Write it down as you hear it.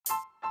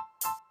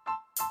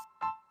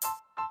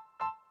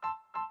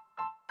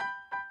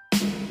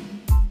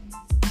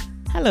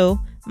Hello,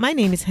 my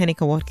name is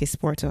Henika Watkins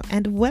Porto,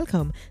 and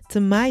welcome to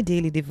My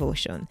Daily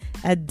Devotion,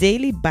 a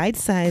daily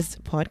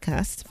bite-sized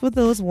podcast for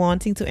those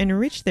wanting to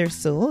enrich their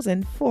souls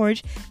and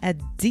forge a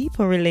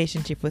deeper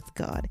relationship with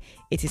God.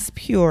 It is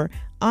pure,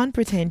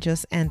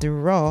 unpretentious, and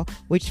raw,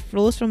 which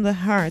flows from the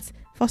heart,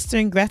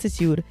 fostering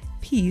gratitude,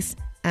 peace,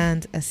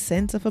 and a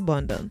sense of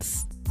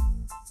abundance.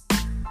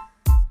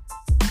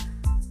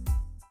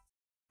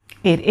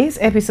 It is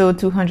episode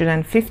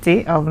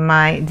 250 of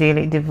My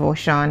Daily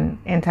Devotion,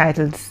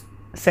 entitled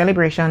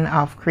Celebration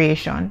of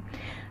Creation.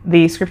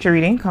 The scripture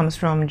reading comes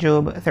from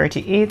Job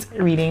 38,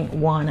 reading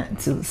 1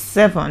 to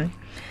 7.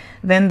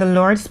 Then the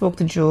Lord spoke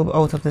to Job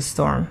out of the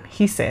storm.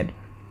 He said,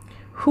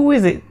 "Who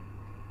is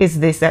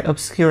this that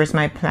obscures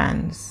my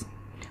plans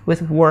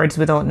with words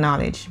without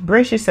knowledge?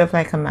 Brace yourself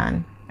like a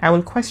man. I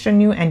will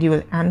question you and you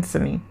will answer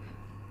me.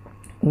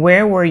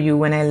 Where were you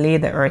when I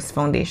laid the earth's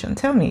foundation?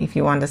 Tell me if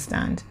you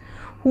understand.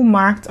 Who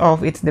marked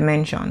off its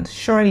dimensions?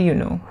 Surely you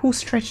know. Who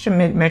stretched a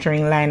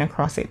measuring line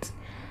across it?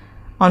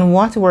 On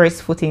what were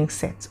its footings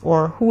set,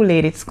 or who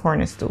laid its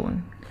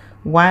cornerstone?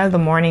 While the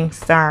morning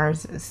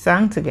stars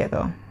sang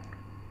together,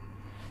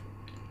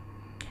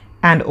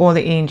 and all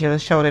the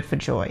angels shouted for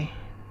joy."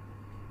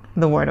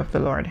 The word of the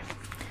Lord.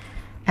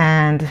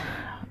 And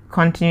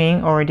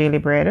continuing our daily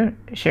bread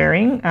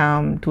sharing,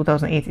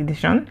 2008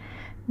 edition,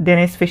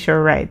 Dennis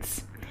Fisher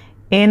writes,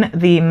 in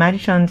The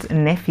Magician's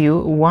Nephew,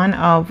 one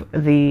of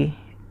the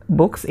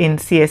books in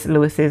C.S.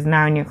 Lewis's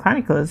Narnia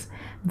Chronicles,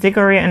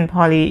 Diggory and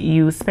Polly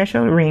use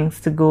special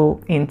rings to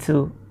go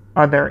into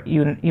other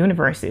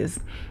universes.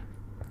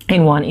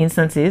 In one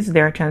instance, they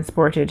are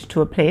transported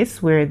to a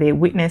place where they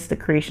witness the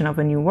creation of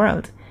a new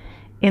world.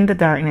 In the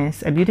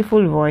darkness, a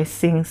beautiful voice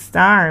sings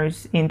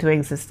stars into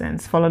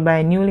existence, followed by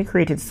a newly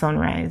created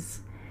sunrise.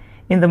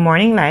 In the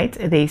morning light,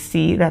 they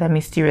see that a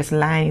mysterious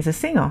lion is a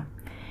singer.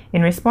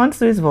 In response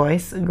to his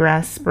voice,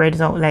 grass spreads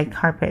out like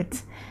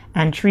carpet,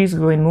 and trees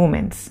grow in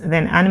moments.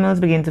 Then animals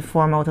begin to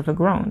form out of the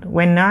ground.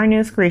 When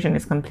Narnia's creation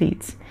is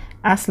complete,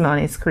 Aslan,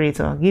 its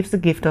creator, gives the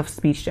gift of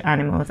speech to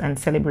animals and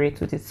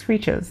celebrates with its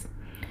creatures.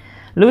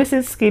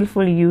 Lewis's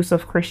skillful use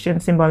of Christian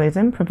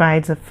symbolism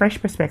provides a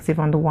fresh perspective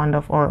on the wonder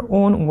of our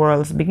own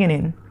world's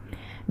beginning.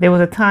 There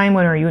was a time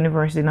when our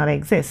universe did not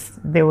exist.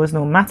 There was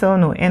no matter,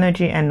 no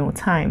energy, and no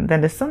time. Then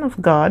the Son of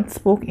God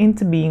spoke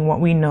into being what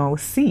we now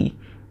see.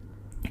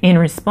 In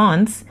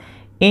response,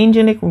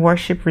 angelic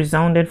worship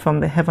resounded from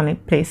the heavenly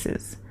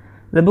places.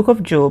 The book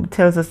of Job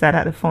tells us that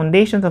at the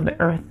foundations of the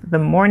earth, the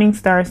morning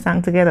stars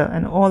sang together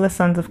and all the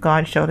sons of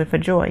God shouted for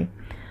joy.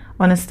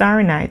 On a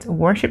starry night,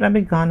 worship that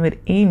began with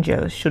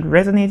angels should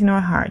resonate in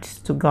our hearts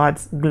to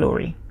God's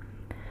glory.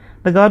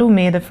 The God who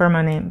made the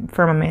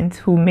firmament,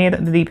 who made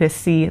the deepest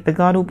sea, the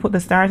God who put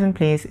the stars in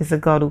place is the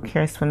God who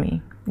cares for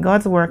me.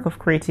 God's work of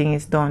creating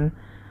is done.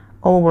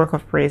 Our work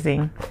of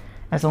praising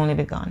has only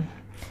begun.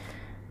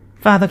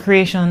 Father,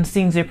 creation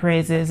sings your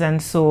praises,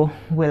 and so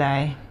will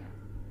I.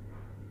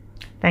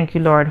 Thank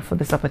you, Lord, for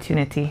this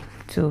opportunity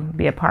to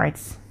be a part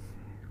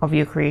of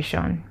your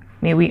creation.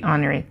 May we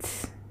honor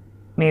it.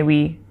 May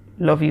we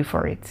love you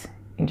for it.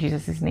 In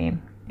Jesus'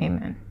 name,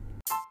 amen.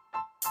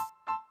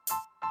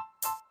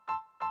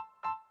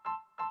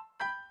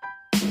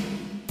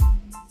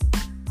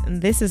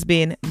 This has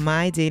been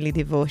My Daily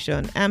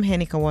Devotion. I'm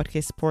Henika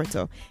Watkins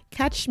Porto.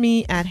 Catch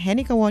me at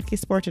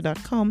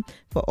henikawatkinsporto.com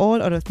for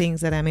all other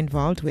things that I'm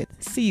involved with.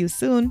 See you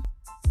soon.